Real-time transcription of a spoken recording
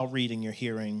I'll read in your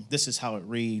hearing. This is how it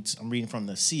reads. I'm reading from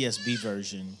the CSB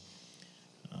version.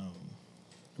 It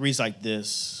reads like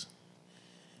this.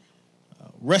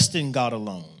 Rest in God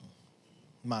alone,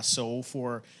 my soul,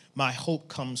 for my hope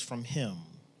comes from him.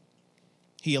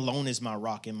 He alone is my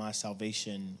rock and my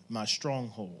salvation, my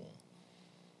stronghold.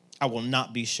 I will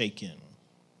not be shaken.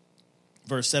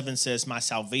 Verse 7 says, my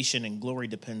salvation and glory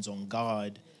depends on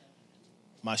God,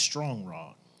 my strong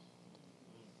rock.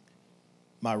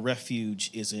 My refuge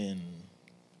is in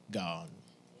God.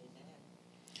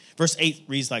 Verse 8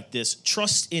 reads like this.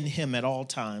 Trust in him at all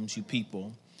times, you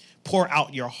people. Pour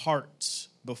out your hearts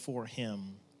before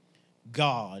him.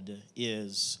 God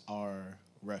is our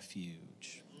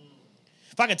refuge.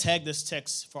 If I could tag this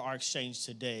text for our exchange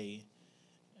today,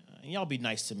 and y'all be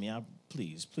nice to me.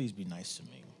 Please be nice to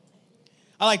me.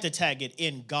 I like to tag it,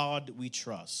 in God we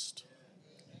trust.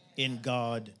 In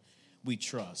God we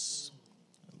trust.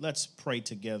 Let's pray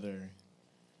together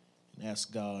and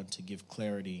ask God to give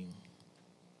clarity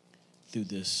through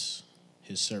this,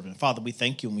 his servant. Father, we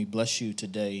thank you and we bless you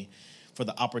today for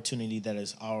the opportunity that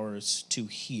is ours to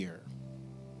hear,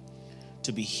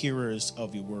 to be hearers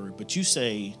of your word. But you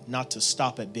say not to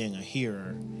stop at being a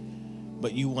hearer,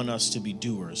 but you want us to be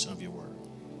doers of your word.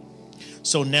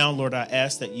 So now, Lord, I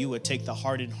ask that you would take the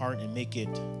hardened heart and make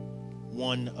it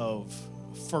one of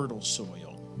fertile soil.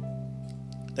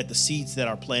 That the seeds that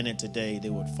are planted today, they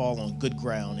would fall on good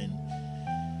ground.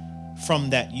 And from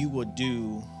that, you would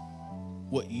do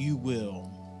what you will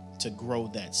to grow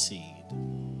that seed.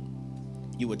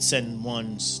 You would send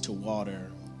ones to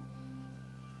water.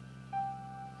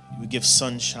 You would give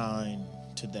sunshine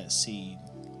to that seed.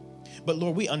 But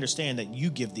Lord, we understand that you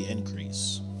give the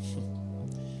increase.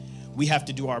 We have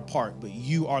to do our part, but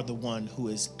you are the one who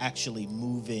is actually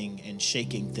moving and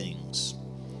shaking things.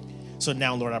 So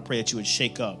now, Lord, I pray that you would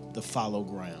shake up the fallow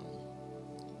ground.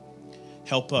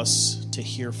 Help us to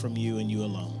hear from you and you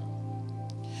alone.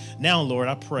 Now, Lord,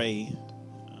 I pray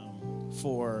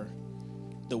for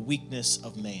the weakness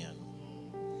of man.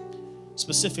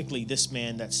 Specifically, this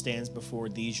man that stands before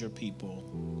these, your people.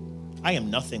 I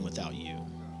am nothing without you.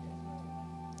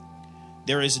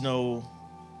 There is no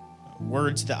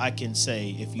words that I can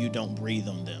say if you don't breathe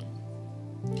on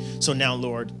them. So now,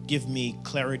 Lord, give me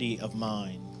clarity of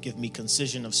mind. Give me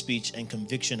concision of speech and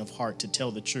conviction of heart to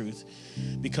tell the truth,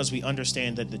 because we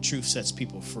understand that the truth sets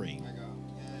people free.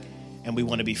 And we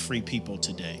want to be free people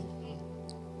today.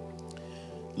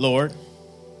 Lord,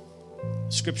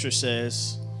 Scripture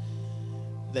says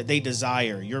that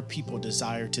your people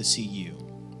desire to see you.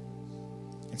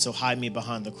 And so hide me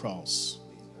behind the cross.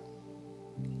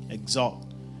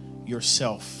 Exalt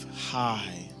yourself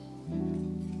high,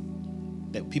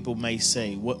 that people may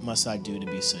say, what must I do to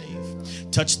be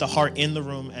saved? Touch the heart in the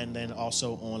room and then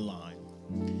also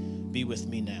online. Be with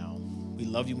me now. We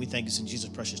love you. We thank you. In Jesus'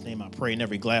 precious name I pray. And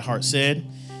every glad heart said,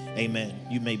 amen.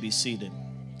 You may be seated.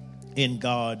 In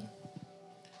God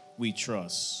we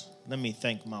trust. Let me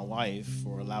thank my wife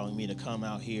for allowing me to come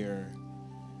out here,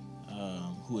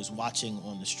 who is watching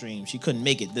on the stream. She couldn't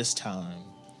make it this time,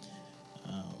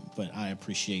 but I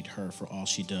appreciate her for all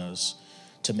she does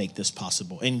to make this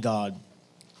possible. In God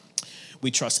we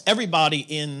trust. Everybody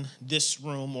in this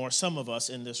room, or some of us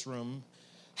in this room,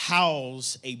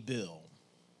 house a bill.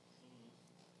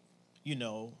 You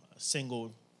know, a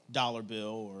 $1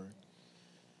 bill, or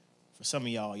for some of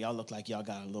y'all look like y'all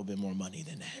got a little bit more money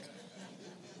than that.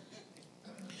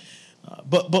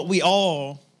 But we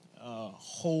all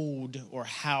hold or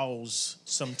house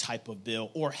some type of bill,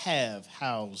 or have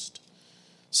housed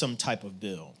some type of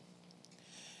bill.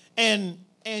 And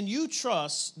you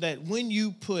trust that when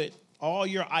you put all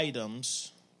your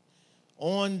items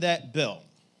on that belt,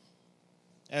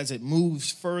 as it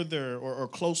moves further or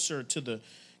closer to the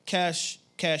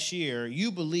cashier, you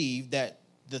believe that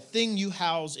the thing you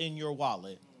house in your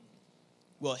wallet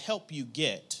will help you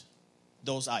get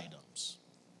those items.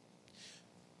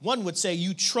 One would say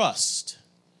you trust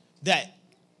that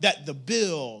the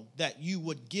bill that you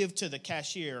would give to the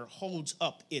cashier holds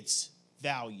up its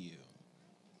value.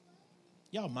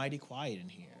 Y'all mighty quiet in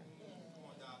here.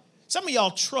 Some of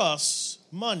y'all trust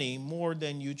money more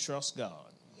than you trust God.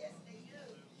 Yes, they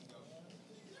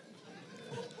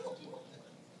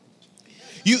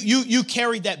do. You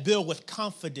carry that bill with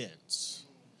confidence.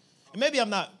 And maybe I'm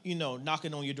not,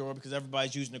 knocking on your door because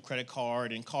everybody's using a credit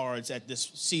card and cards at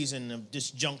this season of this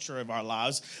juncture of our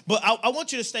lives. But I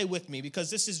want you to stay with me,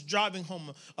 because this is driving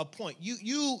home a point.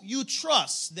 You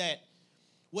trust that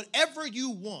whatever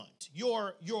you want,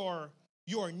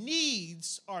 your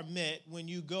needs are met when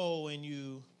you go and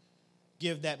you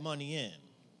give that money in.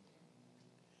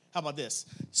 How about this?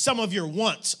 Some of your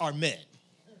wants are met.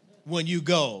 when you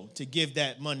go to give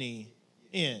that money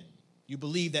in. You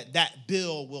believe that that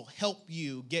bill will help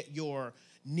you get your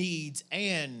needs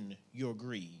and your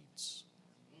greeds.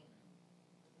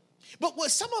 But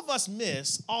what some of us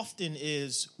miss often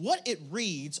is what it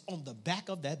reads on the back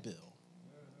of that bill.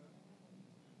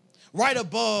 Right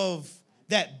above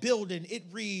that building, it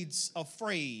reads a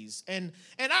phrase. And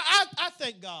I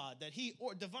thank God that he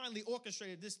divinely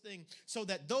orchestrated this thing so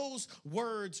that those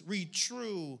words read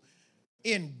true.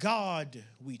 In God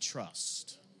we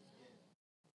trust.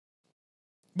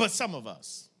 But some of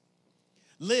us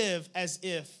live as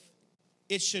if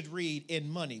it should read,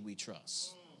 in money we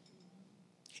trust.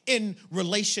 In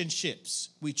relationships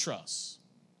we trust.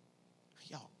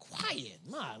 Y'all quiet,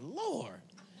 my Lord.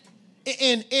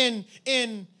 In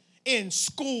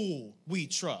school we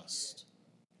trust.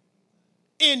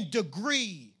 In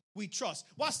degree we trust.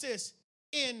 Watch this.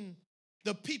 In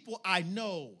the people I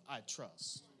know I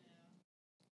trust.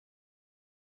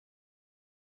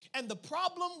 And the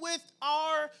problem with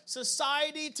our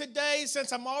society today,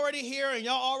 since I'm already here and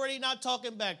y'all already not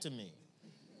talking back to me.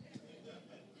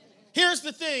 Here's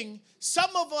the thing.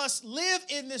 Some of us live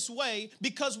in this way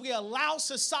because we allow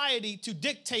society to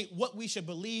dictate what we should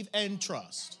believe and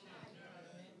trust.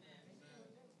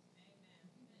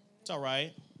 It's all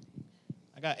right.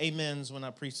 I got amens when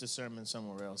I preach the sermon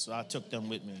somewhere else, so I took them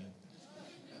with me.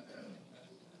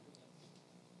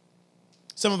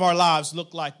 Some of our lives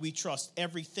look like we trust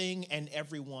everything and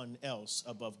everyone else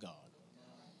above God.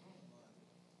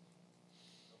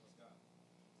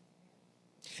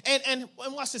 And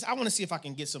watch this. I want to see if I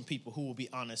can get some people who will be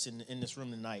honest in this room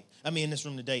tonight. In this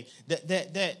room today.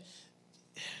 That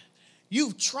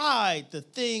you've tried the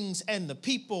things and the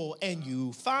people and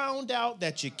you found out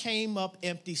that you came up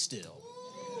empty still.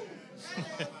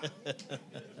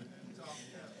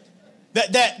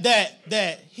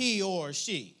 that he or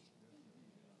she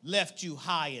left you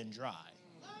high and dry.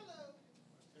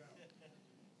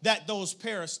 That those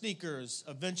pair of sneakers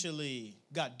eventually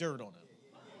got dirt on them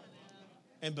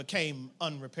and became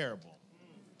unrepairable.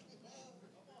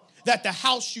 That the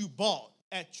house you bought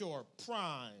at your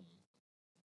prime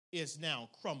is now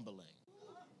crumbling.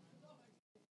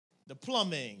 The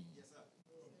plumbing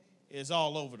is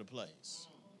all over the place.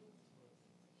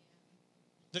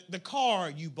 The car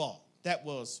you bought that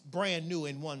was brand new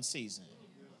in one season,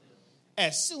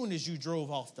 as soon as you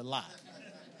drove off the lot,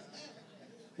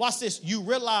 watch this, you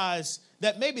realize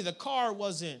that maybe the car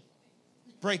wasn't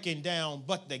breaking down,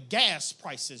 but the gas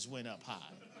prices went up high.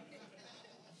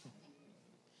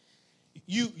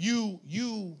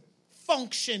 You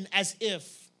function as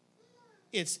if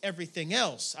it's everything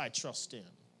else I trust in.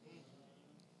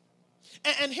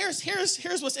 And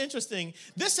here's what's interesting.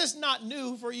 This is not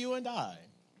new for you and I.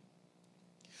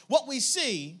 What we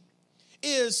see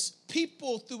is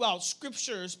people throughout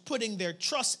scriptures putting their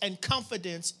trust and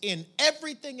confidence in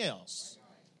everything else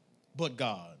but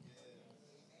God.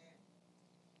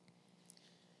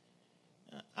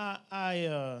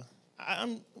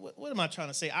 What am I trying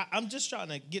to say? I'm just trying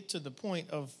to get to the point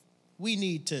of we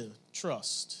need to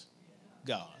trust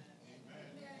God.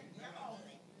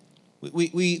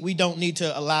 We don't need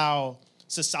to allow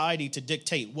society to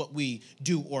dictate what we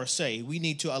do or say. We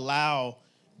need to allow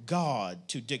God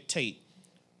to dictate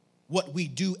what we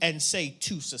do and say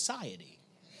to society.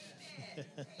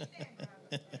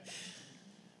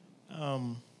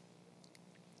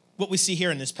 What we see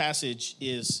here in this passage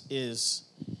is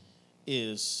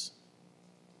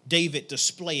David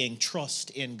displaying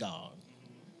trust in God.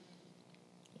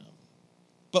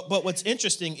 But what's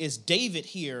interesting is David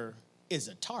here is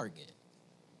a target.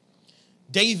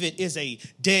 David is a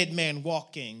dead man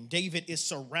walking. David is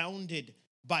surrounded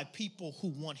by people who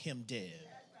want him dead.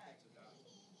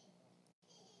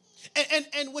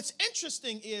 And what's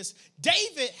interesting is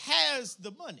David has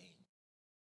the money.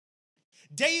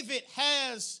 David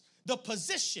has the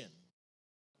position.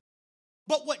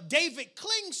 But what David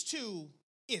clings to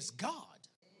is God.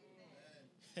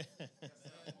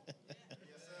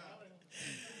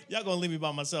 Y'all gonna leave me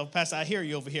by myself, Pastor. I hear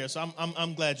you over here, so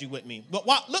I'm glad you're with me. But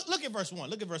look at verse 1.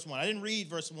 Look at verse 1. I didn't read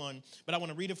verse 1, but I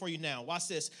want to read it for you now. Watch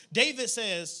this. David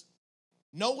says,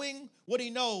 knowing what he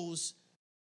knows,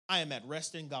 I am at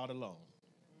rest in God alone.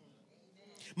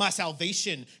 My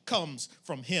salvation comes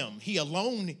from him. He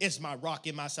alone is my rock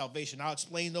and my salvation. I'll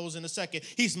explain those in a second.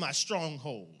 He's my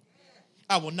stronghold.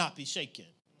 I will not be shaken.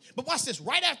 But watch this.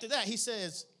 Right after that, he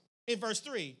says in verse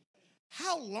 3,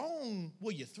 how long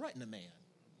will you threaten a man?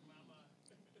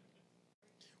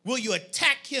 Will you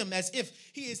attack him as if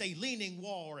he is a leaning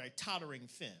wall or a tottering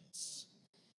fence?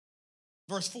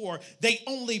 Verse 4, they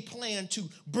only plan to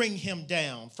bring him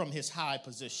down from his high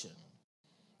position.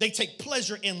 They take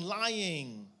pleasure in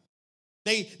lying.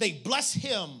 They bless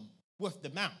him with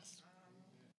the mouth,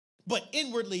 but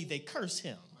inwardly they curse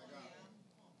him.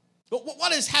 But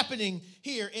what is happening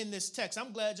here in this text?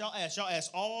 I'm glad y'all asked. Y'all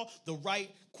asked all the right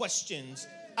questions.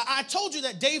 I told you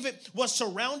that David was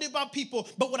surrounded by people,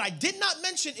 but what I did not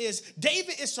mention is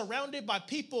David is surrounded by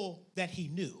people that he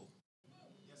knew.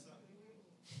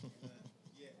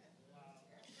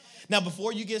 Now,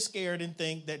 before you get scared and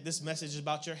think that this message is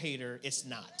about your hater, it's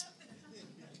not.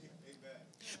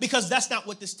 Because that's not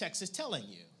what this text is telling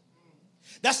you.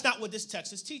 That's not what this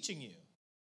text is teaching you.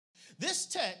 This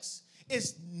text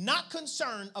is not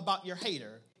concerned about your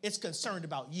hater. It's concerned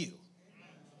about you.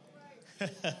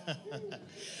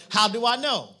 How do I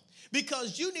know?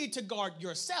 Because you need to guard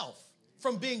yourself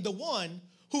from being the one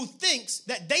who thinks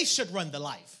that they should run the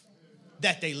life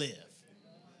that they live.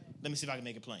 Let me see if I can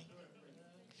make it plain.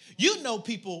 You know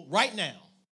people right now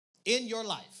in your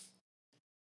life,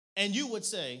 and you would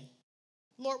say,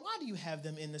 Lord, why do you have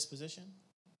them in this position?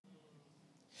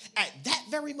 At that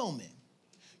very moment,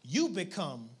 you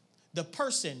become the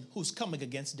person who's coming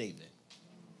against David.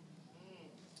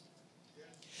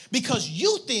 Because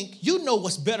you think you know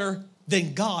what's better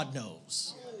than God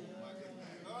knows.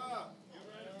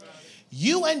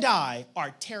 You and I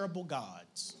are terrible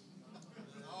gods.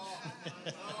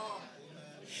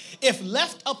 If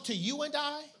left up to you and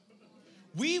I,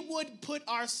 we would put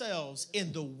ourselves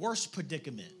in the worst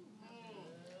predicament.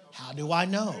 How do I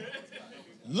know?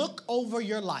 Look over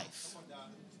your life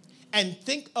and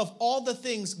think of all the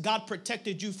things God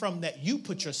protected you from that you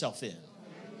put yourself in.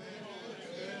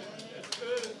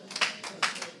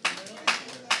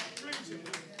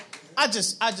 I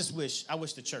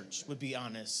wish the church would be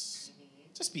honest.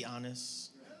 Just be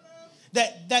honest.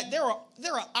 That there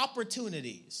are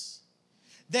opportunities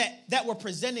that were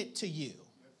presented to you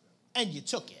and you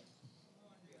took it.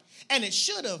 And it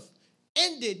should have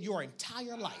ended your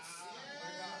entire life.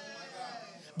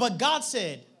 But God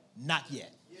said, not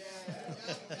yet.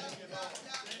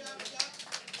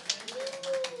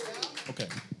 Okay.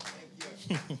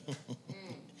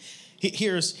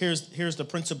 Here's the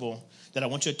principle that I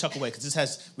want you to tuck away, because this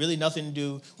has really nothing to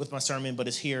do with my sermon, but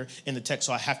it's here in the text,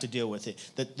 so I have to deal with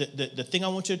it. The thing I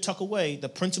want you to tuck away, the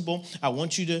principle I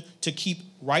want you to keep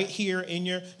right here in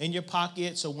your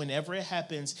pocket, so whenever it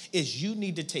happens, is you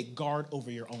need to take guard over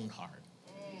your own heart.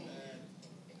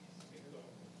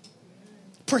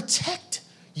 Protect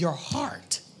your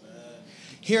heart.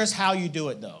 Here's how you do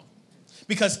it, though.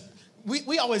 Because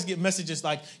we always get messages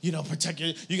like, protect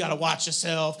you got to watch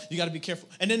yourself, you got to be careful.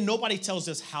 And then nobody tells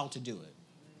us how to do it.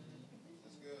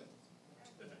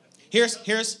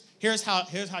 Here's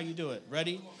how you do it.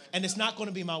 Ready? And it's not going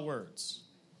to be my words.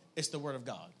 It's the word of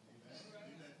God.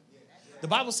 The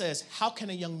Bible says, how can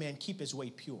a young man keep his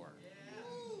way pure?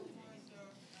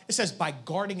 It says, by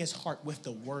guarding his heart with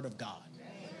the word of God.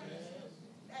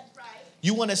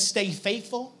 You want to stay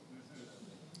faithful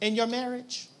in your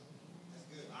marriage?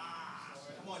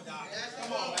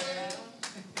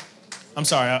 I'm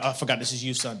sorry, I forgot this is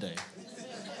Youth Sunday.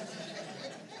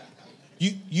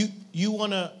 You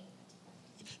wanna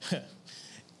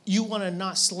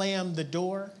not slam the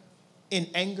door in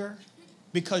anger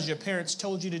because your parents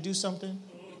told you to do something?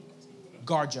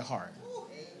 Guard your heart.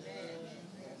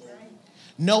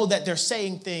 Know that they're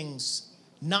saying things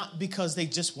not because they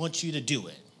just want you to do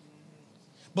it.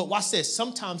 But watch this.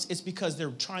 Sometimes it's because they're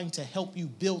trying to help you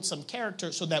build some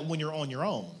character so that when you're on your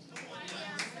own.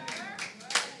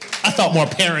 I thought more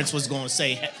parents was going to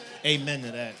say amen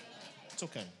to that. It's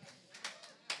okay.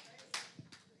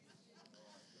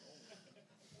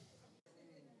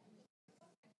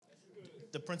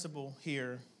 The principle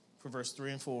here for verse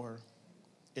 3 and 4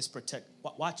 is protect.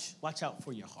 Watch out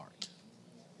for your heart.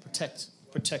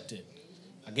 Protect it.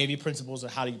 I gave you principles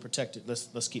of how do you protect it.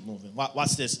 Let's keep moving.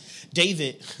 Watch this.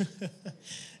 David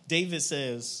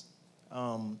says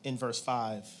in verse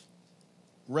 5,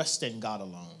 rest in God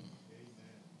alone.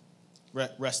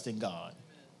 Rest in God.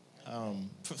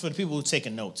 For the people who are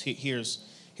taking notes, here's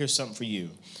something for you.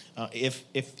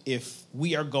 If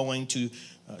we are going to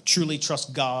truly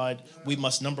trust God, we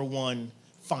must, number one,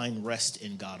 find rest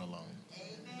in God alone.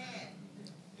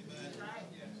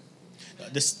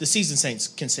 The seasoned saints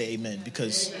can say amen,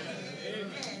 because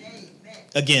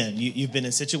again, you've been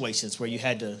in situations where you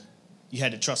had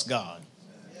to trust God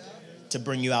to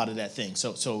bring you out of that thing.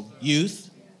 So youth,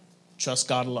 trust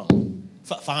God alone.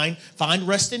 Find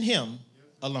rest in Him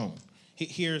alone.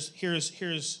 Here's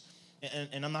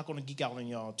and I'm not going to geek out on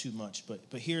y'all too much, but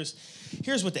here's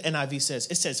what the NIV says.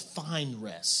 It says find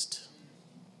rest.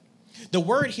 The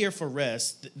word here for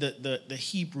rest, the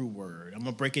Hebrew word, I'm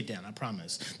going to break it down, I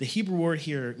promise. The Hebrew word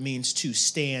here means to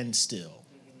stand still.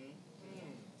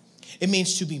 It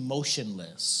means to be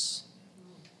motionless,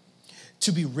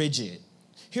 to be rigid.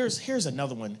 Here's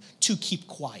another one, to keep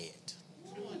quiet.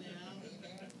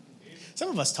 Some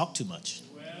of us talk too much.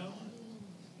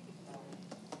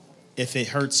 If it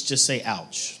hurts, just say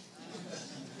ouch.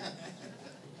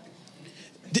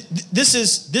 This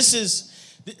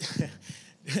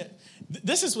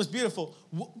is what's beautiful.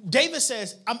 David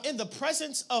says, I'm in the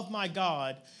presence of my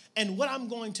God, and what I'm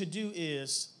going to do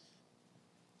is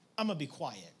I'm going to be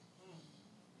quiet.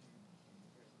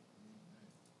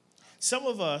 Some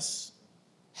of us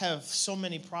have so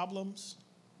many problems,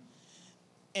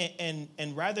 and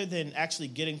rather than actually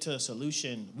getting to a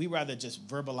solution, we rather just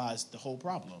verbalize the whole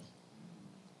problem.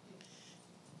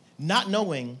 Not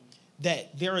knowing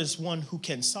that there is one who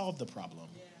can solve the problem.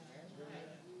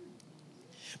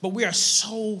 But we are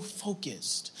so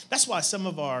focused. That's why some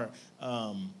of our,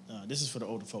 this is for the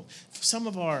older folk, some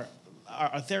of our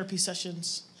therapy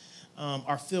sessions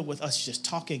are filled with us just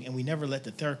talking, and we never let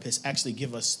the therapist actually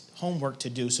give us homework to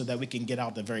do so that we can get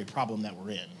out the very problem that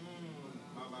we're in.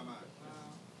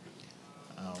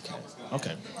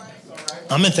 Okay.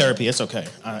 I'm in therapy. It's okay.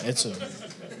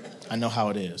 I know how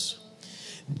it is.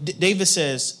 David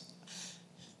says,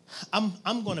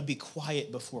 I'm going to be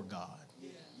quiet before God.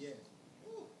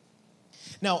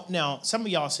 Now, some of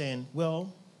y'all are saying,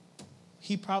 well,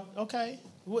 he probably, okay.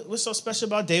 What's so special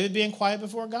about David being quiet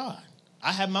before God?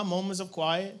 I have my moments of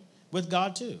quiet with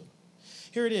God too.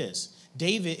 Here it is.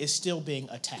 David is still being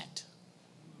attacked.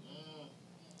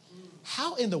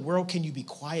 How in the world can you be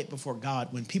quiet before God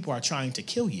when people are trying to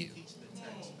kill you? Teach the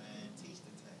text, man. Teach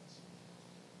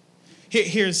the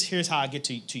text. Here's how I get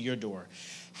to your door.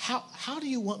 How do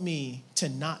you want me to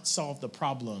not solve the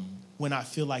problem when I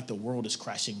feel like the world is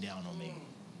crashing down on me?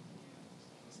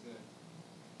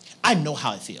 I know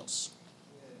how it feels.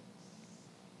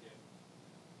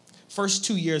 First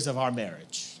 2 years of our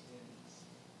marriage.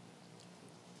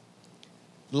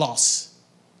 Lost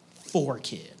 4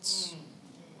 kids.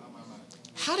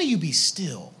 How do you be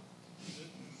still?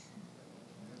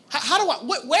 How do I,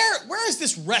 where is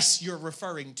this rest you're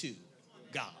referring to,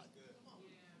 God?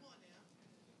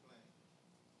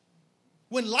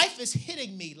 When life is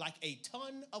hitting me like a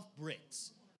ton of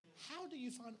bricks, how do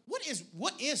you find, what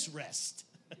is rest?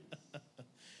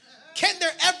 Can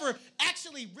there ever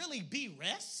actually really be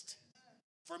rest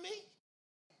for me?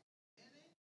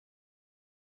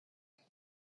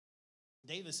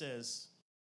 David says,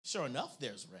 sure enough,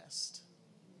 there's rest.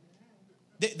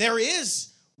 There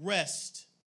is rest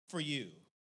for you.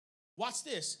 Watch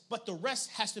this, but the rest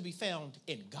has to be found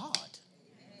in God.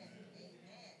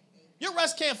 Your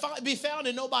rest can't be found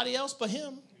in nobody else but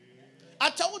him. I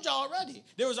told y'all already.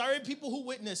 There was already people who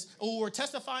witnessed, who were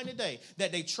testifying today,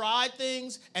 that they tried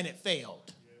things and it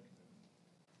failed.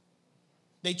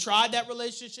 They tried that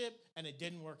relationship and it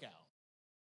didn't work out.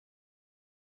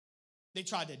 They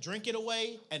tried to drink it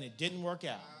away and it didn't work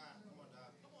out.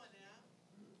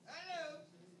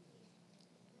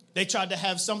 They tried to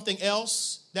have something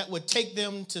else that would take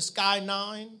them to Sky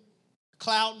 9,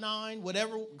 Cloud 9,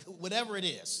 whatever it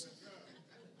is.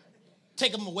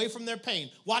 Take them away from their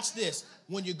pain. Watch this.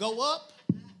 When you go up,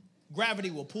 gravity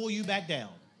will pull you back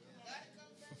down.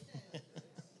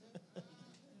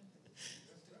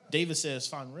 David says,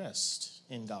 find rest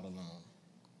in God alone.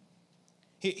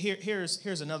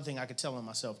 Here's another thing I could tell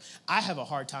myself. I have a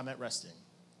hard time at resting.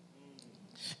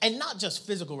 And not just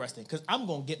physical resting, because I'm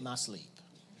going to get my sleep.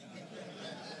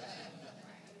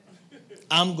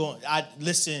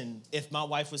 Listen, if my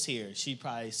wife was here, she'd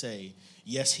probably say,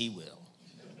 yes, he will.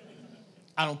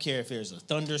 I don't care if there's a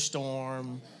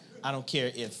thunderstorm. I don't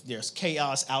care if there's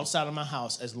chaos outside of my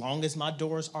house. As long as my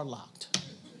doors are locked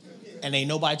and ain't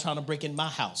nobody trying to break in my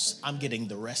house, I'm getting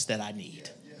the rest that I need.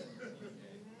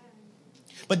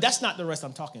 But that's not the rest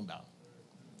I'm talking about.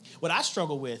 What I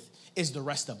struggle with is the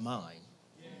rest of mine.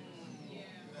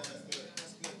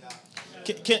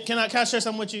 Can I share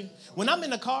something with you? When I'm in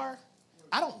the car,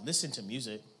 I don't listen to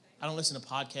music. I don't listen to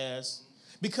podcasts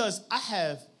because I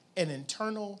have an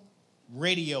internal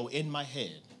radio in my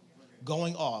head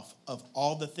going off of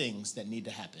all the things that need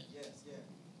to happen.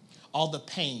 All the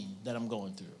pain that I'm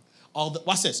going through.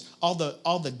 Watch this. All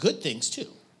the good things too.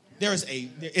 There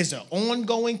is an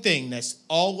ongoing thing that's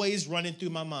always running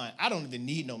through my mind. I don't even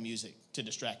need no music to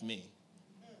distract me.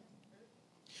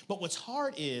 But what's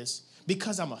hard is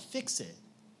because I'm a fix-it,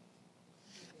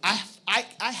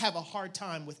 I have a hard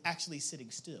time with actually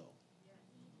sitting still.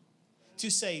 To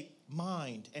say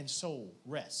mind and soul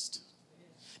rest.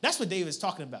 That's what David's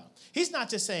talking about. He's not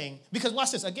just saying, because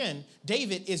watch this, again,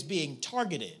 David is being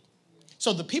targeted.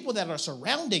 So the people that are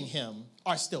surrounding him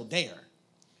are still there.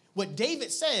 What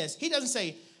David says, he doesn't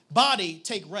say, body,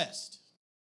 take rest.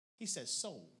 He says,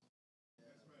 soul.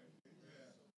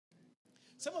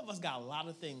 Some of us got a lot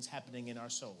of things happening in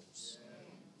our souls.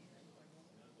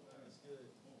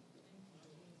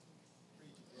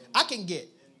 I can get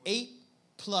 8+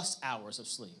 hours of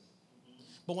sleep.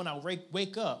 But when I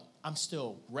wake up, I'm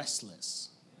still restless.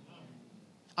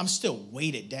 I'm still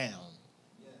weighted down.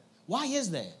 Why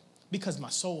is that? Because my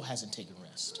soul hasn't taken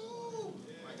rest.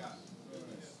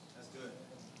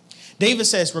 David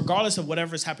says, regardless of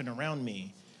whatever is happening around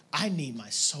me, I need my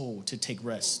soul to take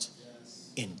rest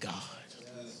in God.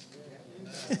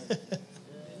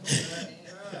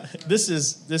 This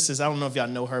is, I don't know if y'all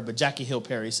know her, but Jackie Hill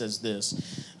Perry says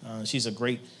this. She's a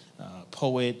great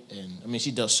poet, and I mean,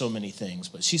 she does so many things,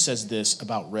 but she says this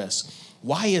about rest.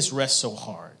 Why is rest so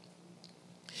hard?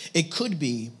 It could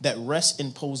be that rest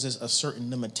imposes a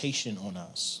certain limitation on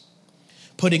us,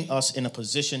 putting us in a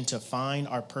position to find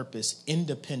our purpose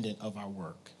independent of our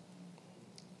work.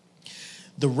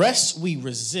 The rest we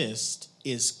resist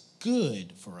is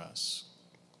good for us.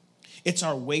 It's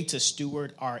our way to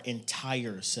steward our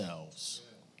entire selves.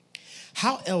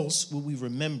 How else will we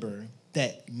remember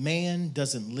that man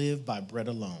doesn't live by bread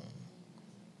alone?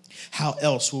 How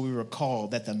else will we recall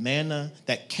that the manna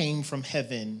that came from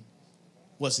heaven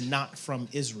was not from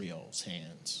Israel's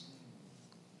hands?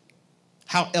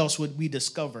 How else would we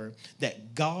discover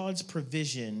that God's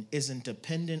provision isn't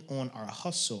dependent on our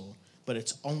hustle, but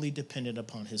it's only dependent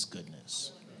upon his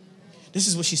goodness? This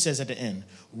is what she says at the end.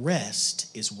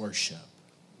 Rest is worship.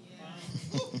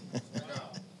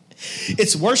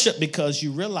 It's worship because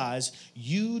you realize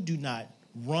you do not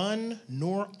run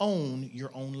nor own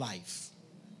your own life.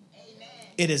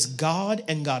 It is God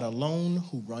and God alone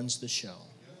who runs the show.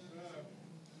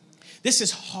 This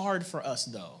is hard for us,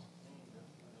 though.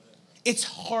 It's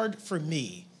hard for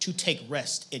me to take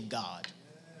rest in God.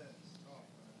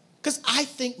 Because I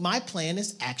think my plan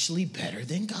is actually better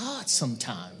than God's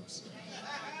sometimes.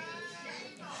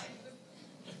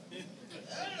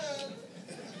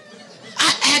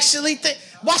 I actually think,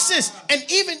 watch this. And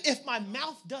even if my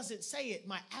mouth doesn't say it,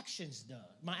 my actions do.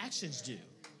 My actions do.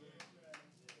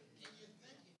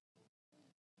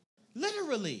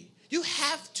 Literally, you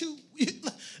have to,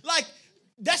 like,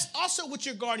 that's also what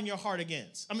you're guarding your heart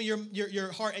against. I mean,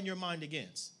 your heart and your mind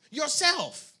against.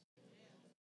 Yourself.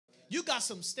 You got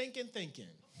some stinking thinking.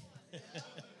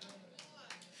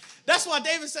 That's why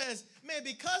David says, man,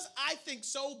 because I think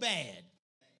so bad,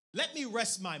 let me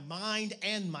rest my mind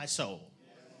and my soul.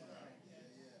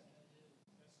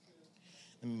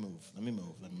 Let me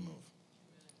move.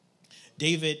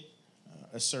 David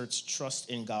asserts trust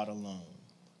in God alone.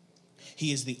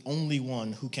 He is the only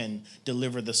one who can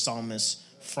deliver the psalmist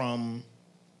from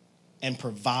and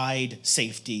provide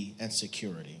safety and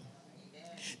security.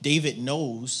 David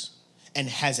knows and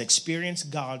has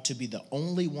experienced God to be the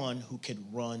only one who could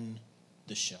run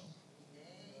the show.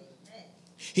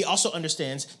 He also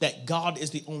understands that God is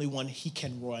the only one he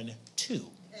can run to.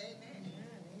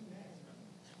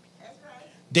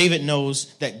 David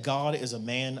knows that God is a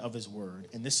man of his word.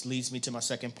 And this leads me to my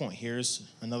second point. Here's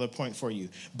another point for you.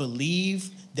 Believe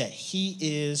that he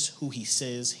is who he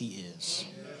says he is.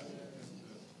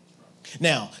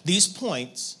 Now, these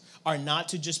points are not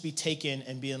to just be taken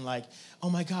and being like, oh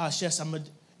my gosh, yes,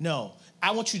 no.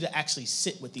 I want you to actually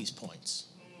sit with these points.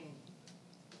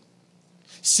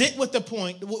 Sit with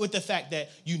the fact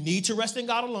that you need to rest in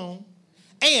God alone,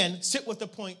 and sit with the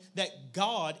point that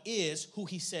God is who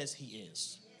he says he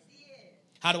is.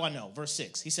 How do I know? Verse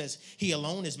 6, he says, he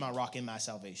alone is my rock and my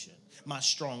salvation, my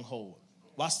stronghold.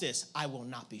 Watch this. I will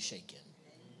not be shaken.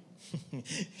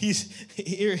 He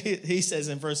says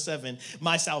in verse 7,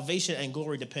 my salvation and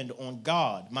glory depend on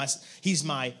God. He's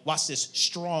my, watch this,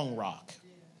 strong rock.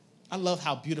 I love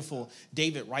how beautiful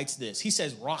David writes this. He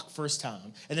says rock first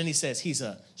time, and then he says he's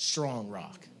a strong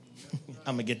rock.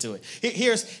 I'm going to get to it.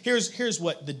 Here's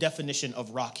what the definition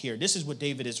of rock here. This is what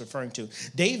David is referring to.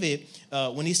 David,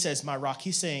 when he says my rock,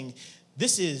 he's saying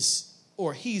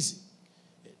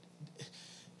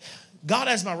God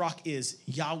as my rock is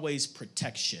Yahweh's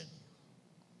protection,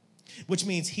 which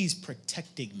means he's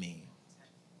protecting me.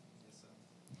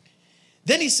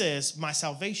 Then he says my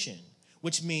salvation,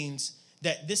 which means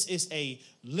that this is a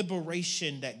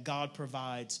liberation that God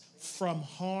provides from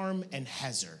harm and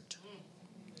hazard.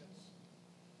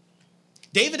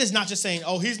 David is not just saying,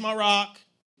 oh, he's my rock,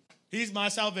 he's my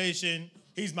salvation,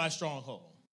 he's my stronghold.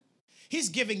 He's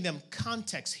giving them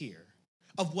context here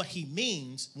of what he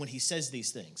means when he says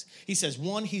these things. He says,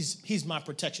 one, he's my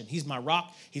protection. He's my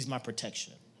rock. He's my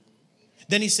protection.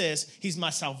 Then he says, he's my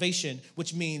salvation,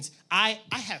 which means I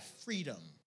have freedom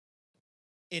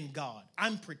in God.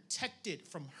 I'm protected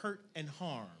from hurt and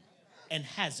harm and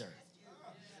hazard.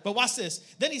 But watch this.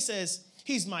 Then he says,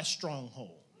 he's my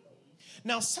stronghold.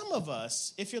 Now, some of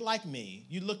us, if you're like me,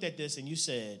 you looked at this and you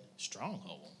said,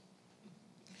 stronghold.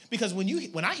 Because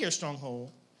when I hear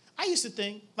stronghold, I used to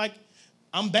think, like,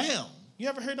 I'm bound. You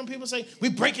ever heard them people say,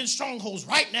 we're breaking strongholds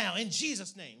right now in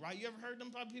Jesus' name, right? You ever heard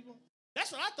them people?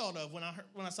 That's what I thought of when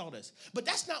I saw this. But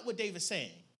that's not what David's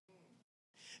saying.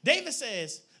 David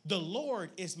says, the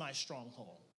Lord is my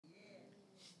stronghold.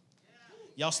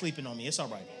 Y'all sleeping on me. It's all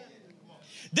right.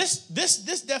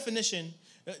 This definition,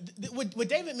 what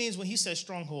David means when he says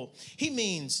stronghold, he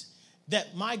means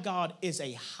that my God is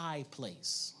a high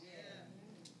place.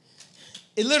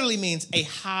 It literally means a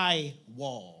high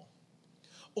wall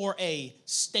or a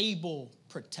stable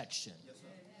protection.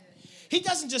 He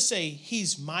doesn't just say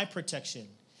he's my protection.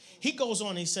 He goes on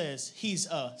and he says he's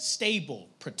a stable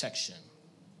protection.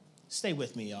 Stay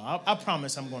with me, y'all. I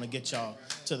promise I'm going to get y'all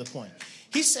to the point.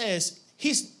 He says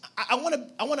I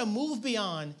want to move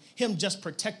beyond him just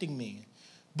protecting me,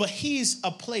 but he's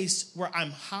a place where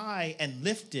I'm high and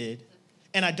lifted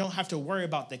and I don't have to worry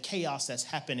about the chaos that's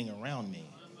happening around me.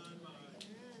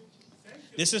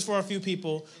 This is for a few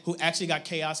people who actually got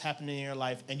chaos happening in your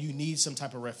life and you need some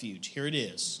type of refuge. Here it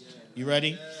is. You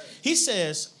ready? He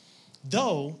says,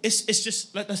 though, it's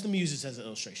just, let me use this as an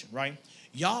illustration, right?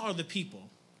 Y'all are the people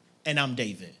and I'm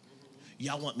David.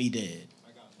 Y'all want me dead.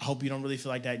 I hope you don't really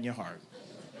feel like that in your heart.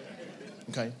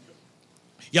 Okay?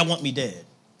 Y'all want me dead.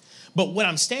 But what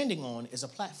I'm standing on is a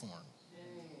platform.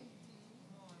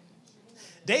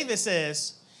 David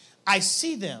says, I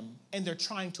see them and they're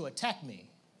trying to attack me,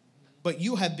 but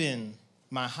you have been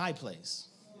my high place.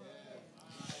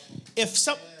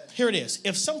 Here it is.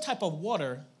 If some type of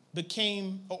water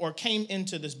came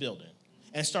into this building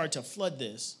and started to flood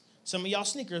this, some of y'all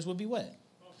sneakers would be wet.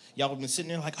 Y'all would have been sitting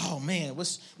there like, oh man,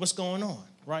 what's going on,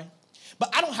 right?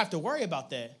 But I don't have to worry about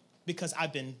that because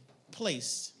I've been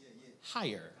placed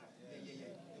higher.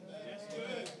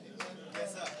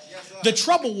 The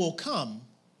trouble will come,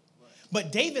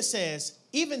 but David says,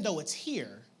 even though it's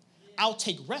here, I'll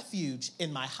take refuge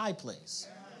in my high place.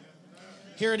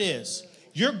 Here it is.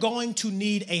 You're going to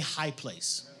need a high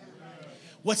place.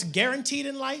 What's guaranteed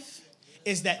in life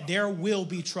is that there will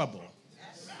be trouble.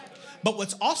 But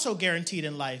what's also guaranteed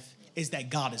in life is that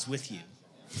God is with you.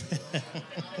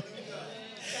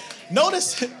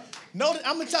 Notice, I'm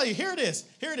going to tell you, here it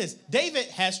is. David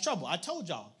has trouble. I told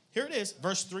y'all. Here it is,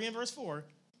 verse 3 and verse 4.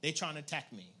 They trying to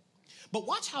attack me. But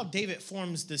watch how David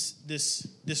forms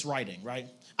this writing, right?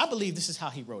 I believe this is how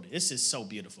he wrote it. This is so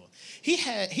beautiful.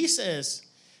 He says,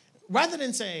 rather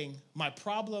than saying my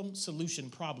problem, solution,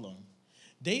 problem,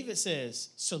 David says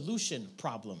solution,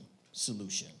 problem,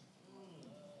 solution.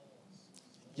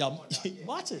 Y'all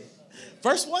watch it.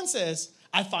 Verse 1 says,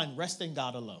 I find rest in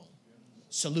God alone.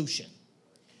 Solution.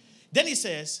 Then he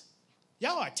says,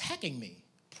 y'all are attacking me.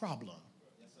 Problem.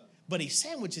 But he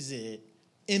sandwiches it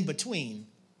in between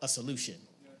a solution.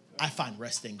 I find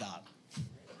rest in God.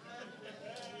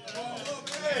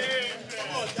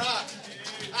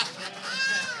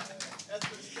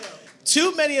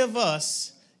 Too many of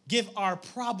us give our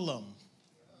problem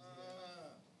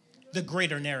the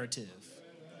greater narrative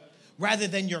rather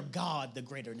than your God the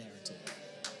greater narrative.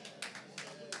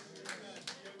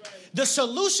 The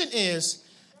solution is,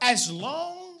 as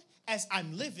long as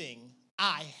I'm living,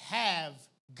 I have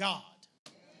God,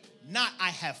 not I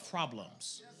have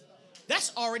problems.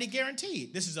 That's already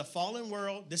guaranteed. This is a fallen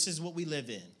world. This is what we live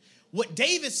in. What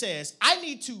David says, I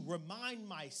need to remind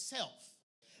myself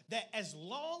that as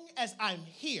long as I'm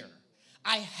here,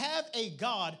 I have a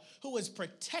God who is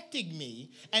protecting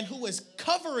me and who is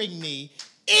covering me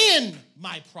in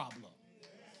my problem.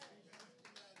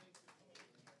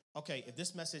 Okay, if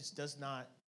this message does not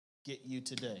get you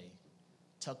today,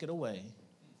 tuck it away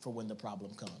for when the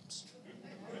problem comes.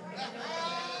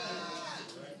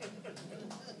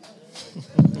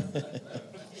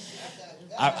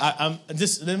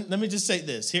 Let me just say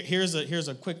this. Here's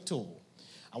a quick tool.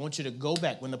 I want you to go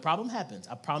back. When the problem happens,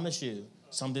 I promise you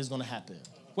something's going to happen.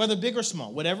 Whether big or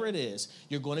small, whatever it is,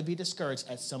 you're going to be discouraged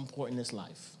at some point in this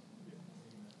life.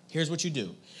 Here's what you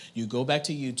do. You go back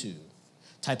to YouTube,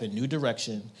 type in New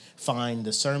Direction, find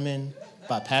the sermon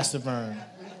by Pastor Vern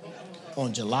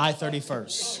on July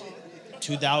 31st,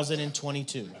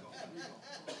 2022,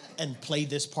 and play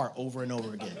this part over and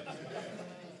over again.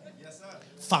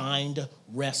 Find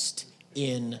rest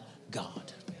in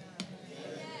God.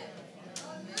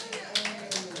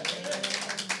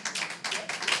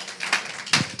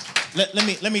 Let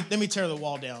me tear the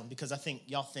wall down because I think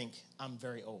y'all think I'm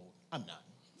very old. I'm not.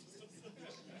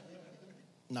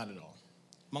 Not at all.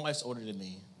 My wife's older than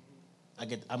me.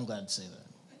 I'm glad to say that.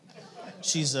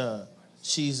 She's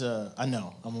I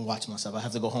know, I'm gonna watch myself. I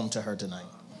have to go home to her tonight.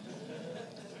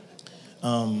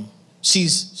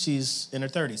 She's in her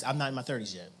 30s. I'm not in my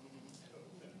 30s yet.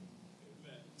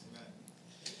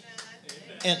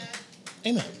 And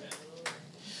amen.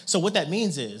 So what that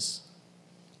means is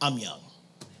I'm young.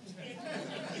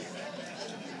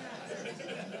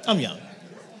 I'm young.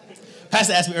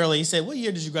 Pastor asked me earlier, he said, what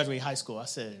year did you graduate high school? I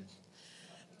said,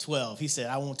 12. He said,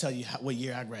 I won't tell you what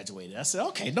year I graduated. I said,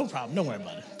 okay, no problem. Don't worry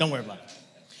about it. Don't worry about it.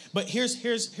 But here's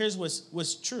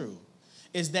what's true,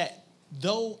 is that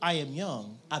though I am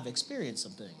young, I've experienced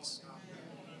some things.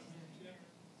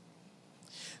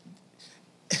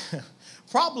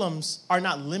 Problems are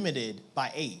not limited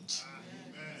by age.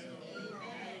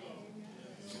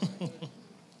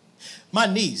 My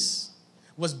niece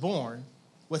was born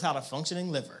without a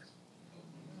functioning liver.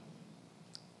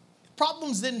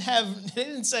 Problems they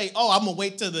didn't say, oh, I'm going to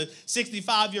wait till the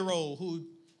 65-year-old who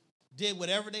did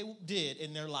whatever they did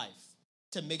in their life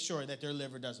to make sure that their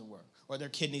liver doesn't work or their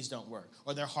kidneys don't work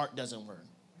or their heart doesn't work.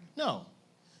 No.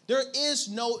 There is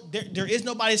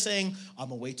nobody saying, I'm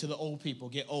going to wait till the old people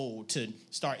get old to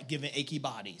start giving achy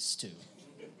bodies to.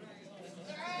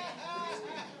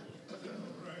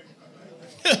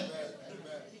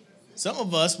 Some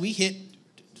of us, we hit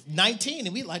 19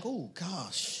 and we like, oh,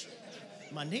 gosh,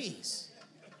 my knees.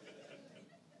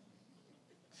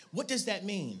 What does that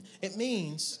mean? It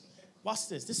means, watch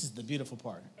this. This is the beautiful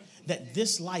part, that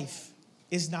this life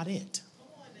is not it.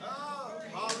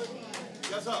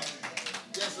 Yes, sir.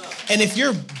 Yes, sir. And if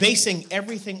you're basing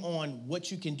everything on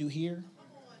what you can do here,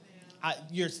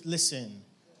 you're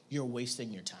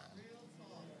wasting your time.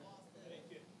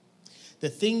 The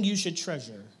thing you should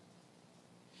treasure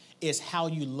is how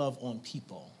you love on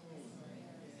people.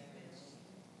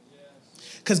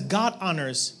 Because God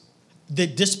honors the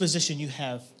disposition you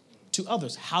have to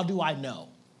others. How do I know?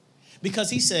 Because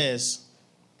he says,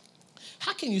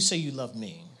 how can you say you love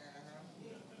me,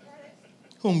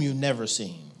 whom you've never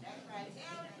seen,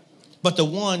 but the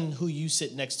one who you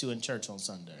sit next to in church on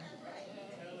Sunday,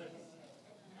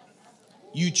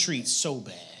 you treat so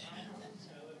bad?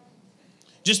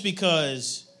 Just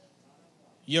because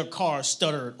your car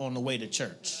stuttered on the way to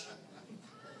church,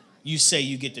 you say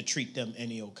you get to treat them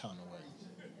any old kind of way.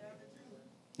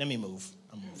 Let me move.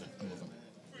 I'm moving.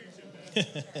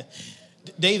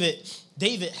 David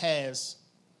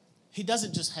he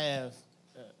doesn't just have,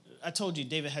 I told you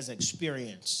David has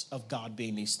experience of God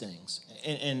being these things.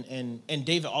 And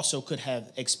David also could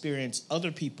have experienced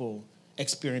other people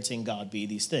experiencing God be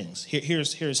these things.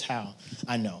 Here's how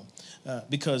I know.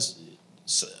 Because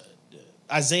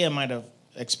Isaiah might have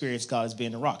experienced God as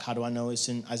being a rock. How do I know? It's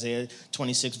in Isaiah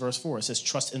 26, verse 4. It says,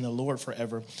 trust in the Lord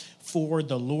forever, for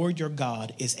the Lord your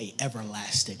God is an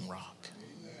everlasting rock.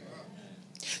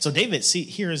 So David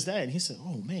hears that, and he said,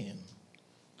 oh, man,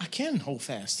 I can hold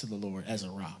fast to the Lord as a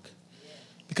rock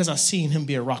because I've seen him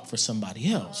be a rock for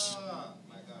somebody else.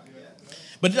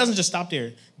 But it doesn't just stop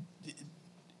there.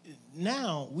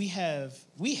 Now we have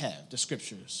the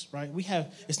scriptures, right?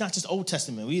 It's not just Old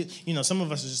Testament. Some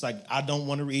of us are just like, I don't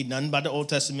want to read nothing about the Old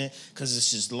Testament because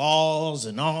it's just laws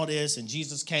and all this, and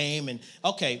Jesus came, and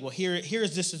okay, well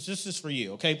here's this is for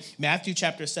you, okay? Matthew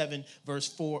chapter 7 verse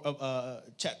 4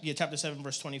 chapter 7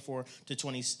 verse 24 to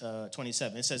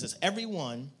 27. It says this: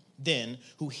 everyone then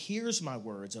who hear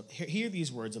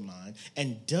these words of mine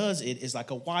and does it is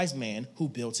like a wise man who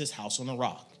builds his house on a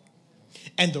rock.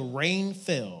 And the rain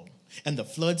fell, and the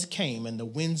floods came, and the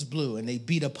winds blew, and they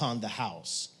beat upon the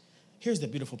house. Here's the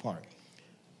beautiful part.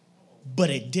 But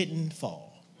it didn't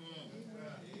fall.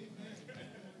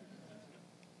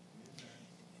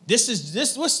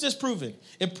 What's this proving?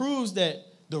 It proves that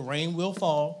the rain will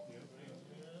fall,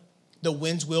 the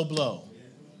winds will blow.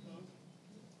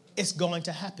 It's going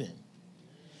to happen.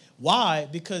 Why?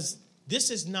 Because this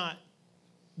is not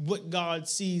what God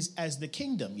sees as the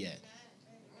kingdom yet.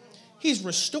 He's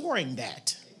restoring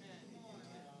that.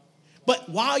 But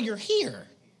while you're here,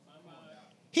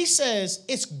 he says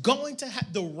it's going to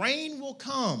happen. The rain will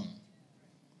come.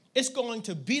 It's going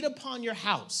to beat upon your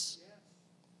house.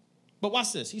 But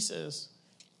watch this. He says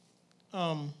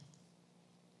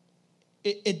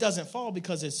it doesn't fall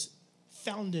because it's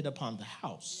founded upon the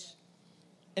house.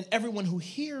 And everyone who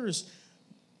hears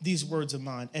these words of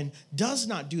mine and does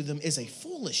not do them is a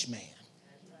foolish man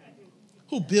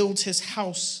who builds his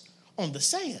house on the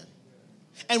sand.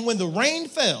 And when the rain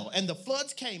fell and the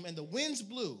floods came and the winds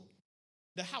blew,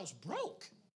 the house broke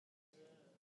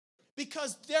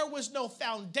Because there was no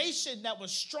foundation that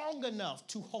was strong enough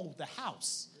to hold the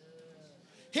house.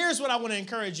 Here's what I want to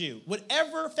encourage you.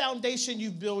 Whatever foundation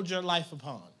you build your life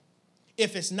upon,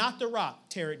 if it's not the rock,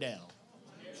 tear it down.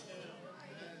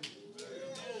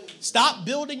 Stop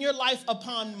building your life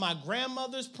upon my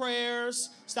grandmother's prayers.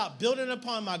 Stop building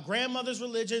upon my grandmother's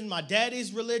religion, my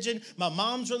daddy's religion, my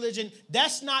mom's religion.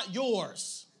 That's not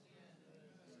yours.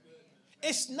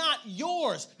 It's not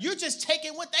yours. You're just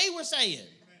taking what they were saying.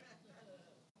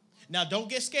 Now, don't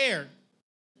get scared.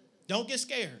 Don't get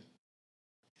scared.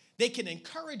 They can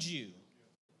encourage you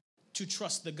to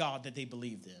trust the God that they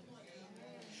believed in.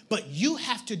 But you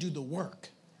have to do the work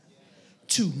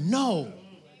to know.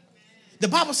 The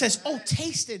Bible says, oh,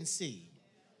 taste and see.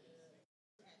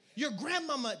 Your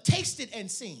grandmama tasted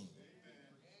and seen.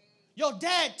 Your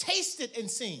dad tasted and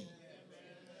seen.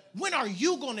 When are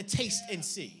you going to taste and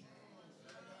see?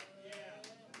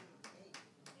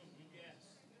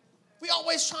 We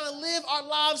always trying to live our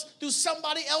lives through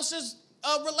somebody else's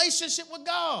relationship with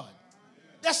God.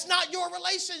 That's not your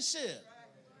relationship.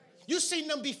 You seen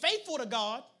them be faithful to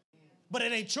God, but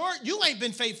it ain't you ain't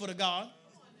been faithful to God.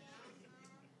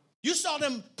 You saw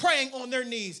them praying on their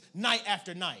knees night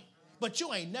after night, but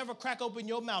you ain't never crack open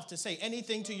your mouth to say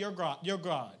anything to your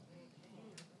God.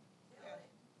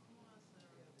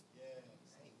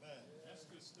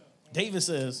 David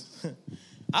says,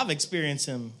 I've experienced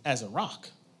him as a rock.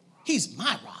 He's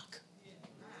my rock.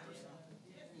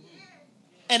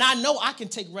 And I know I can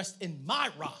take rest in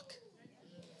my rock.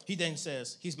 He then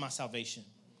says, he's my salvation.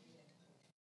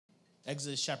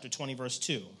 Exodus chapter 20, verse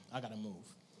 2. I got to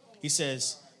move. He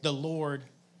says, I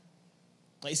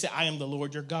am the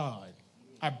Lord your God.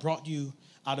 I brought you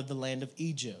out of the land of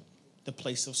Egypt, the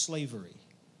place of slavery.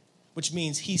 Which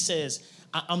means he says,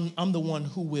 I'm the one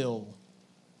who will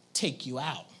take you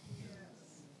out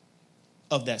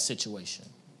of that situation.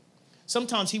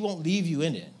 Sometimes he won't leave you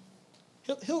in it.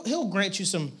 He'll grant you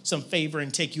some favor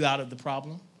and take you out of the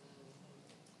problem.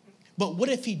 But what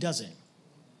if he doesn't?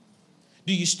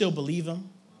 Do you still believe him?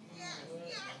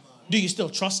 Do you still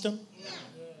trust him?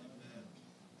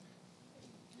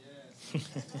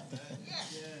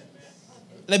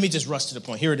 Let me just rush to the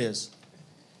point. Here it is.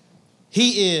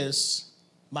 He is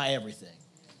my everything.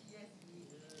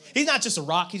 He's not just a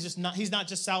rock. He's not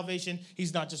just salvation.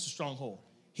 He's not just a stronghold.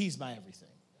 He's my everything.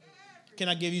 Can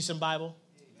I give you some Bible?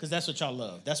 Because that's what y'all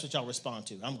love. That's what y'all respond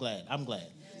to. I'm glad.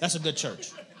 That's a good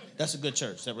church. That's a good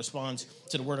church that responds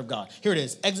to the word of God. Here it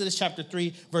is. Exodus chapter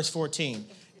 3, verse 14.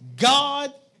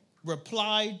 God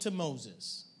replied to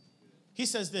Moses. He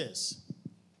says this.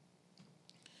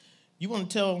 You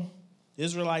want to tell the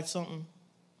Israelites something?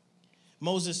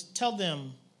 Moses, tell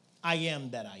them, I am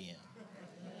that I am.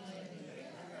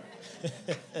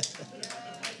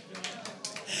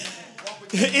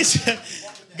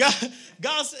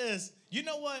 God says, you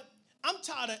know what? I'm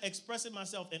tired of expressing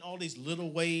myself in all these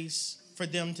little ways for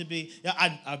them to be. Yeah,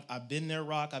 I've been there,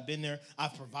 rock. I've been there.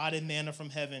 I've provided manna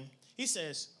from heaven. He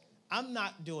says, I'm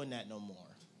not doing that no more.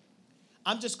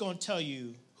 I'm just going to tell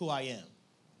you who I am.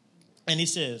 And he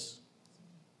says,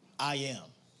 I am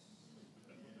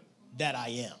that I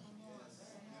am.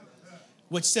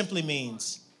 Which simply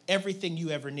means everything you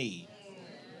ever need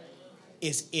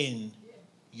is in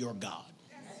your God.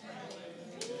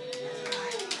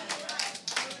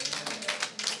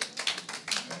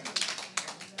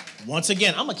 Once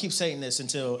again, I'm going to keep saying this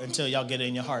until y'all get it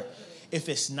in your heart. If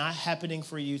it's not happening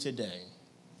for you today,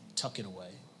 tuck it away.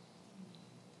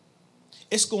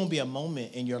 It's going to be a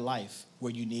moment in your life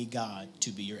where you need God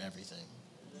to be your everything.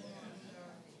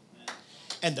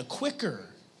 And the quicker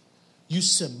you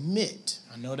submit,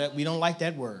 I know that we don't like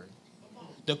that word.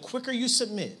 The quicker you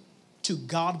submit to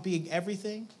God being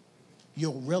everything,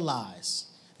 you'll realize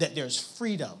that there's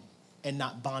freedom and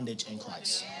not bondage in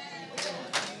Christ.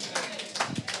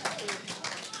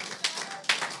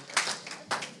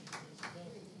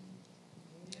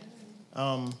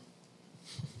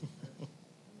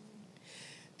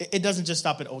 It doesn't just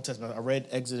stop at Old Testament. I read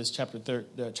Exodus chapter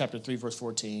 3, verse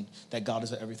 14, that God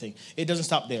is everything. It doesn't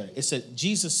stop there. It said,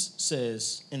 Jesus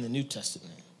says in the New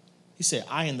Testament, he said,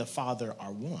 I and the Father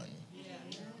are one.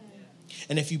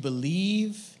 And if you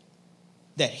believe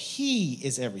that he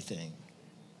is everything,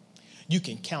 you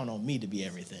can count on me to be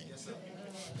everything.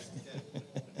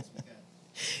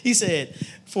 He said,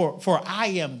 for I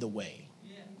am the way,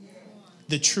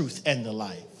 the truth, and the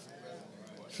life.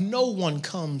 No one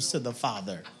comes to the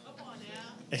Father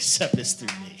except it's through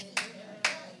me.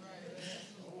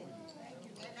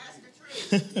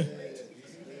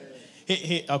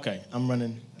 Okay, I'm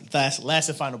running. Last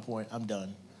and final point. I'm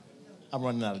done. I'm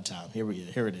running out of time. Here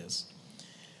it is.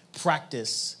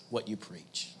 Practice what you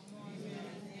preach.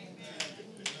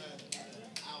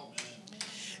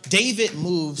 David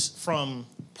moves from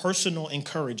personal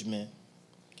encouragement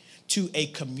to a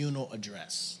communal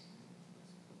address.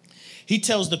 He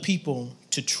tells the people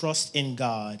to trust in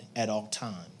God at all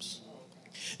times.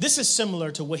 This is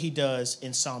similar to what he does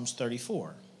in Psalms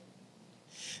 34.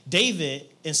 David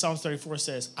in Psalms 34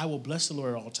 says, I will bless the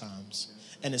Lord at all times,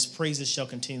 and his praises shall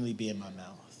continually be in my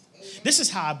mouth. This is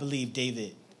how I believe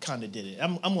David kind of did it.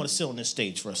 I'm going to sit on this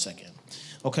stage for a second.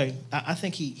 Okay? I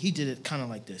think he did it kind of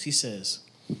like this. He says,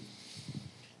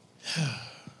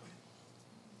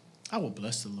 I will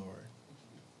bless the Lord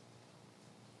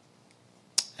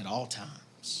at all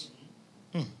times.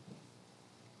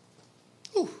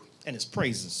 Ooh, and his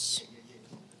praises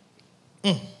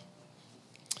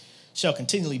shall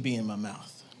continually be in my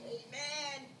mouth.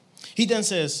 Amen. He then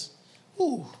says,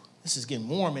 ooh, this is getting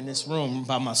warm in this room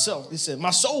by myself. He said,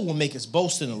 my soul will make its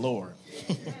boast in the Lord.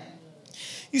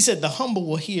 He said, the humble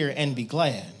will hear and be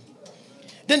glad.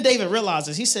 Then David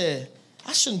realizes, he said,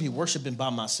 I shouldn't be worshiping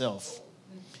by myself.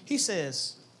 He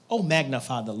says, oh,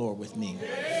 magnify the Lord with me.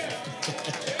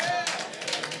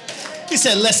 He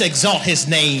said, let's exalt his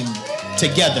name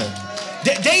together.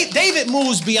 David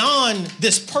moves beyond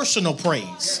this personal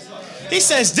praise. He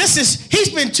says, he's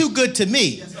been too good to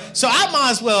me. So I might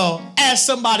as well ask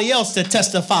somebody else to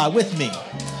testify with me.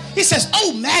 He says,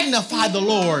 oh, magnify the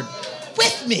Lord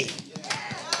with me.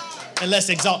 And let's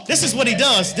exalt. This is what he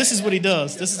does. This is what he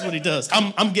does. This is what he does.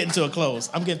 I'm getting to a close.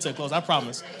 I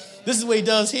promise. This is what he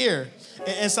does here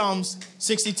in Psalms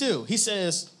 62. He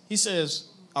says,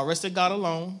 I rested God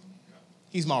alone.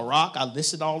 He's my rock. I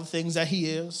listed all the things that he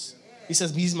is. He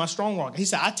says, he's my strong rock. He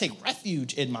said, I take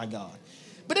refuge in my God.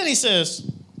 But then he says,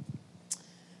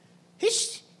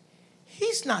 he's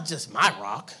not just my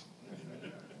rock.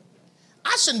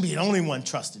 I shouldn't be the only one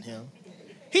trusting him.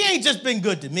 He ain't just been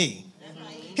good to me.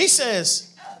 He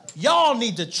says, y'all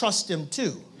need to trust him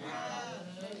too.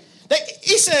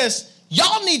 He says,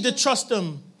 y'all need to trust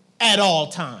him at all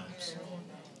times.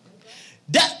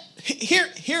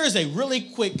 Here is a really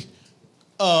quick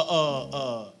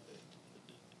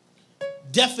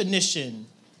definition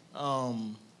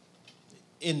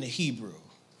in the Hebrew.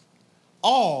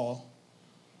 All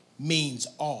means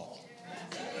all.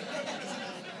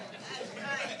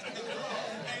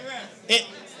 I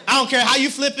don't care how you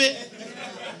flip it,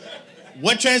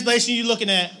 what translation you're looking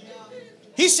at.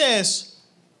 He says,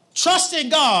 trust in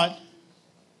God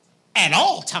at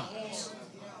all times.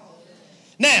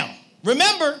 Now,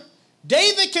 remember,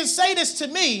 David can say this to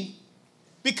me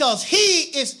because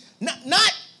he is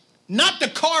not the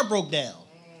car broke down.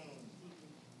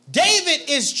 David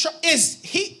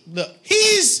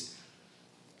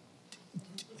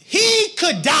he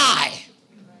could die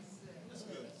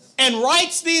and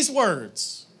writes these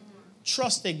words,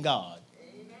 trust in God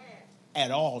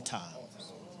at all times.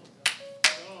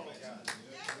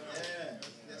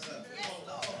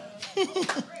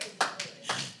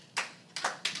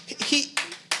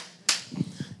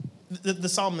 The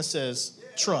psalmist says,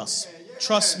 trust.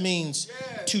 Trust means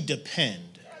to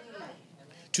depend,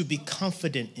 to be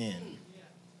confident in.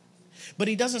 But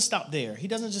he doesn't stop there. He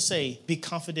doesn't just say, be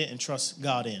confident and trust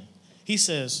God in. He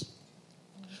says,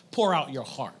 pour out your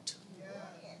heart.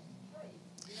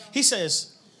 He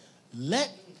says,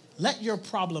 let your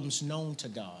problems known to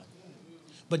God,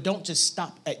 but don't just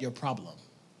stop at your problem.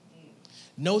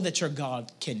 Know that your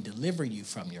God can deliver you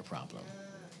from your problem.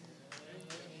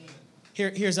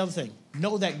 Here's the other thing.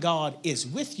 Know that God is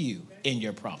with you in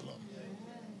your problem.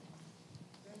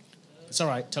 It's all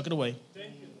right. Tuck it away.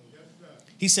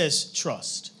 He says,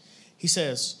 trust. He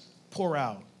says, pour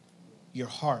out your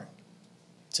heart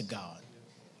to God.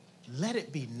 Let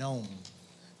it be known.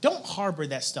 Don't harbor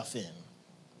that stuff in.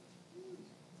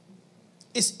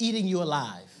 It's eating you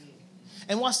alive.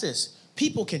 And watch this.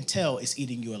 People can tell it's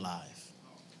eating you alive.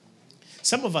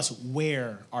 Some of us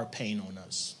wear our pain on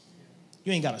us.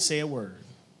 You ain't got to say a word.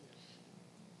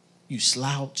 You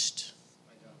slouched.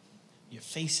 Your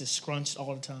face is scrunched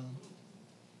all the time.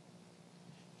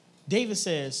 David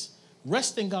says,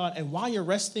 rest in God, and while you're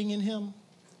resting in him,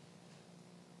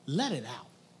 let it out.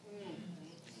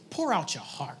 Pour out your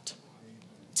heart.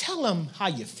 Tell him how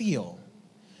you feel.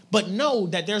 But know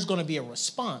that there's going to be a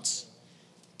response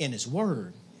in his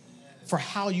word for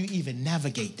how you even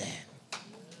navigate that.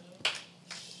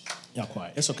 Y'all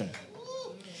quiet. It's okay.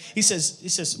 He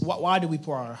says, why do we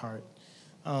pour out our heart?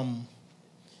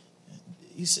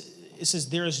 It says,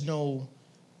 there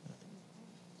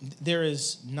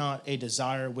is not a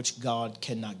desire which God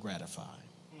cannot gratify,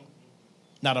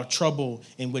 not a trouble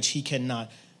in which he cannot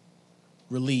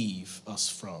relieve us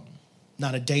from,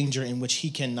 not a danger in which he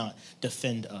cannot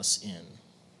defend us in.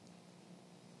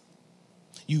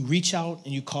 You reach out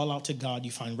and you call out to God.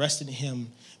 You find rest in him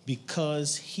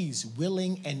because he's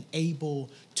willing and able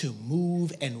to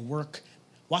move and work.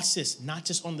 Watch this, not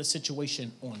just on the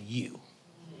situation, on you.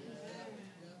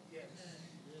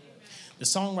 The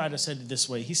songwriter said it this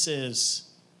way. He says,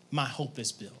 my hope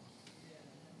is built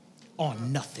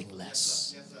on nothing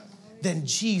less than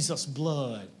Jesus'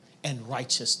 blood and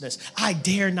righteousness. I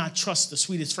dare not trust the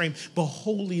sweetest frame, but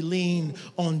wholly lean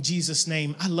on Jesus'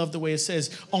 name. I love the way it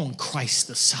says, on Christ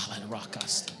the solid rock I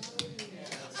stand.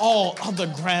 All other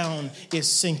ground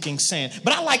is sinking sand.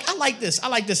 But I like this.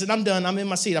 And I'm done. I'm in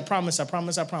my seat. I promise.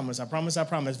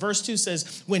 Verse 2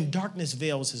 says, when darkness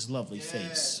veils his lovely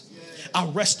face, I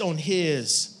rest on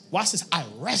his, watch this, I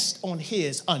rest on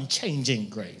his unchanging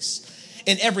grace.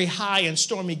 In every high and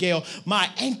stormy gale, my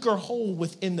anchor hold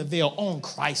within the veil on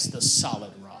Christ the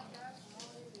solid rock.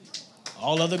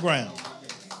 All other ground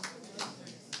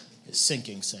is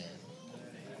sinking sand.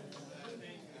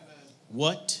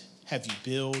 What have you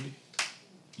built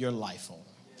your life on?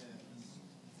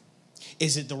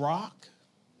 Is it the rock?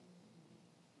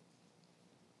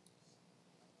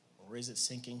 Or is it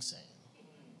sinking sand?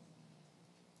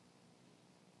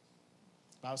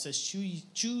 The Bible says,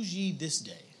 choose ye this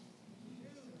day.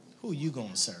 Who are you going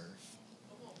to serve?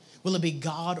 Will it be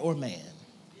God or man?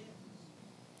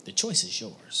 The choice is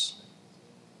yours.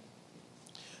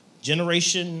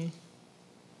 Generation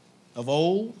of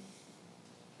old,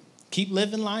 keep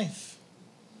living life,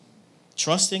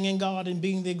 trusting in God and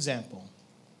being the example.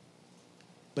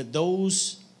 But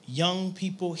those young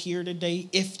people here today,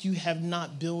 if you have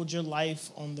not built your life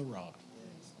on the rock,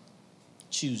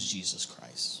 choose Jesus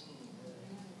Christ.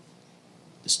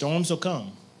 The storms will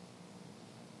come,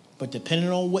 but depending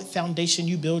on what foundation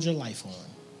you build your life on,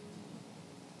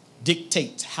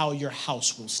 dictates how your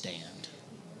house will stand.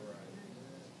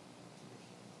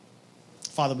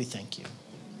 Father, we thank you.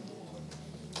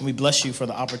 And we bless you for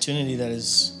the opportunity that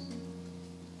is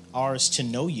ours to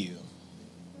know you.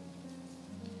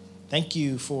 Thank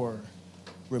you for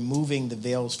removing the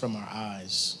veils from our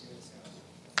eyes.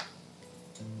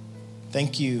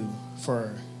 Thank you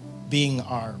for being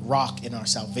our rock and our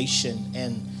salvation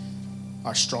and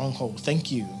our stronghold.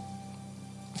 Thank you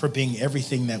for being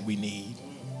everything that we need.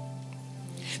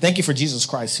 Thank you for Jesus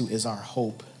Christ, who is our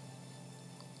hope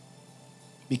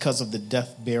because of the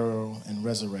death, burial, and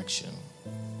resurrection.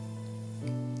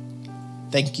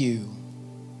 Thank you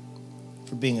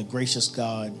for being a gracious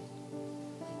God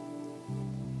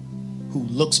who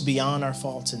looks beyond our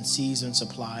faults and sees and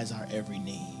supplies our every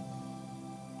need.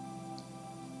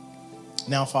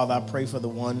 Now, Father, I pray for the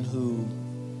one who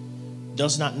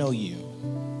does not know you,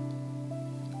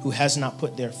 who has not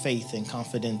put their faith and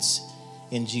confidence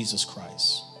in Jesus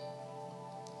Christ.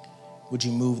 Would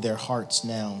you move their hearts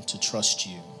now to trust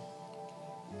you?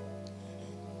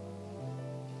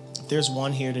 If there's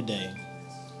one here today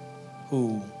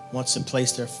who wants to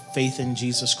place their faith in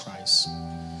Jesus Christ,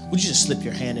 would you just slip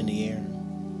your hand in the air?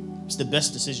 It's the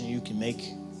best decision you can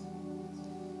make.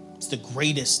 It's the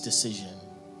greatest decision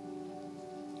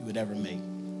you would ever make.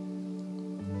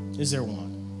 Is there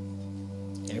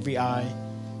one? Every eye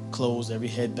closed, every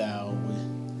head bowed.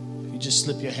 If you just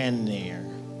slip your hand in the air,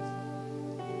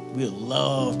 we would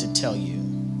love to tell you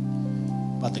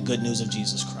about the good news of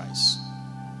Jesus Christ.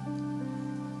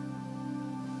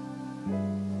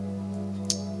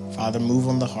 Father, move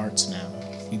on the hearts now.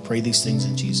 We pray these things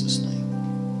in Jesus' name.